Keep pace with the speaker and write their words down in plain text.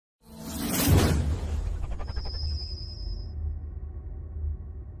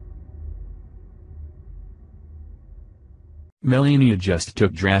Melania just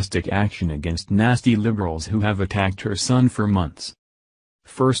took drastic action against nasty liberals who have attacked her son for months.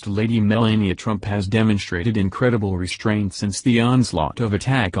 First Lady Melania Trump has demonstrated incredible restraint since the onslaught of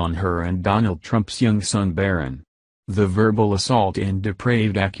attack on her and Donald Trump's young son Barron. The verbal assault and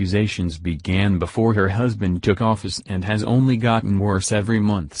depraved accusations began before her husband took office and has only gotten worse every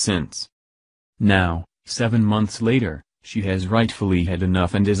month since. Now, 7 months later, she has rightfully had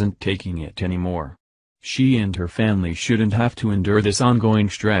enough and isn't taking it anymore. She and her family shouldn't have to endure this ongoing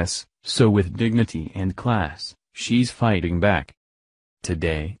stress, so with dignity and class, she's fighting back.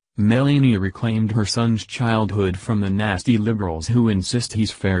 Today, Melania reclaimed her son's childhood from the nasty liberals who insist he's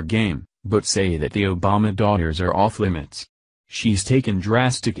fair game, but say that the Obama daughters are off limits. She's taken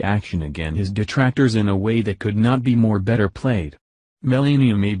drastic action against his detractors in a way that could not be better played.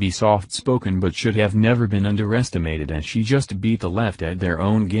 Melania may be soft-spoken but should have never been underestimated, as she just beat the left at their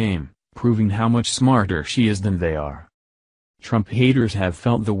own game, proving how much smarter she is than they are. Trump haters have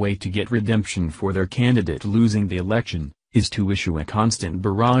felt the way to get redemption for their candidate losing the election is to issue a constant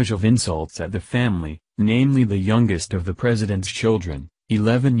barrage of insults at the family, namely the youngest of the president's children,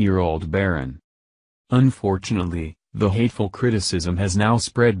 11-year-old Barron. Unfortunately, the hateful criticism has now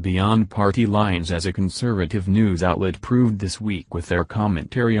spread beyond party lines, as a conservative news outlet proved this week with their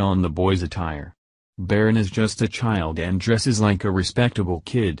commentary on the boy's attire. Barron is just a child and dresses like a respectable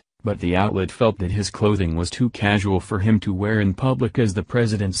kid, but the outlet felt that his clothing was too casual for him to wear in public as the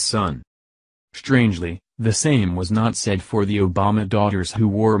president's son. Strangely, the same was not said for the Obama daughters, who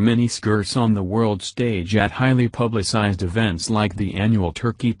wore mini-skirts on the world stage at highly publicized events like the annual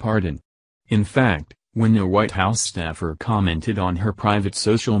turkey pardon. In fact, when a White House staffer commented on her private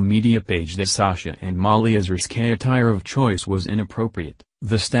social media page that Sasha and Malia's risque attire of choice was inappropriate,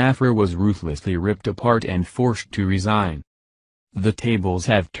 the staffer was ruthlessly ripped apart and forced to resign. The tables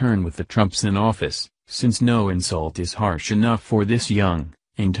have turned with the Trumps in office, since no insult is harsh enough for this young,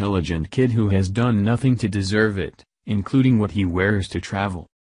 intelligent kid who has done nothing to deserve it, including what he wears to travel.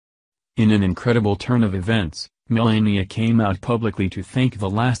 In an incredible turn of events, Melania came out publicly to thank the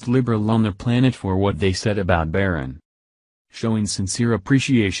last liberal on the planet for what they said about Barron. Showing sincere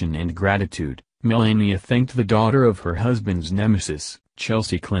appreciation and gratitude, Melania thanked the daughter of her husband's nemesis,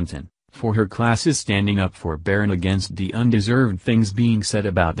 Chelsea Clinton, for her classes standing up for Barron against the undeserved things being said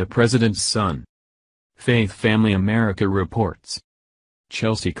about the president's son. Faith Family America reports.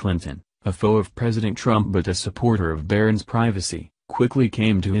 Chelsea Clinton, a foe of President Trump but a supporter of Barron's privacy, quickly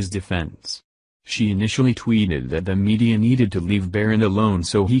came to his defense. She initially tweeted that the media needed to leave Barron alone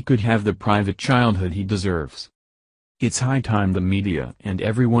so he could have the private childhood he deserves. "It's high time the media and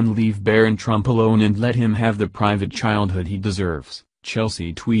everyone leave Barron Trump alone and let him have the private childhood he deserves,"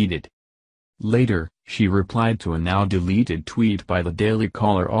 Chelsea tweeted. Later, she replied to a now-deleted tweet by the Daily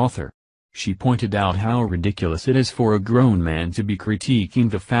Caller author. She pointed out how ridiculous it is for a grown man to be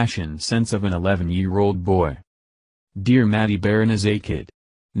critiquing the fashion sense of an 11-year-old boy. "Dear Maddie, Barron is a kid.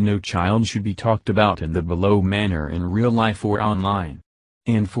 No child should be talked about in the below manner in real life or online.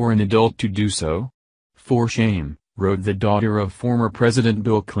 And for an adult to do so? For shame," wrote the daughter of former President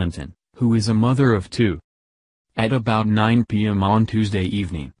Bill Clinton, who is a mother of 2. At about 9 p.m. on Tuesday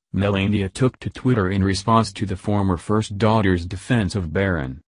evening, Melania took to Twitter in response to the former first daughter's defense of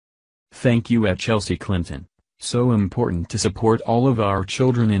Barron. "Thank you at Chelsea Clinton. So important to support all of our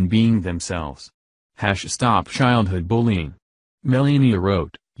children in being themselves. #Stop childhood bullying," Melania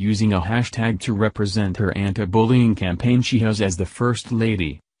wrote, using a hashtag to represent her anti-bullying campaign she has as the First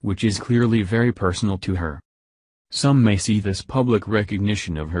Lady, which is clearly very personal to her. Some may see this public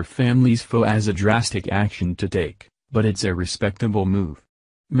recognition of her family's foe as a drastic action to take, but it's a respectable move.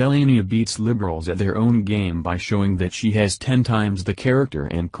 Melania beats liberals at their own game by showing that she has 10 times the character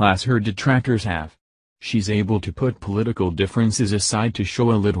and class her detractors have. She's able to put political differences aside to show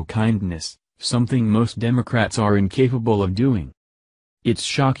a little kindness, something most Democrats are incapable of doing. It's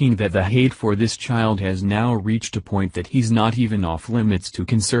shocking that the hate for this child has now reached a point that he's not even off limits to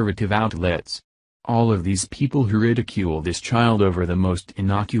conservative outlets. All of these people who ridicule this child over the most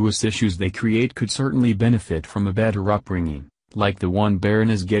innocuous issues they create could certainly benefit from a better upbringing, like the one Barron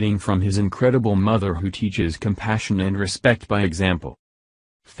is getting from his incredible mother who teaches compassion and respect by example.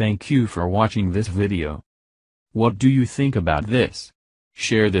 Thank you for watching this video. What do you think about this?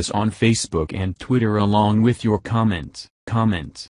 Share this on Facebook and Twitter along with your comments.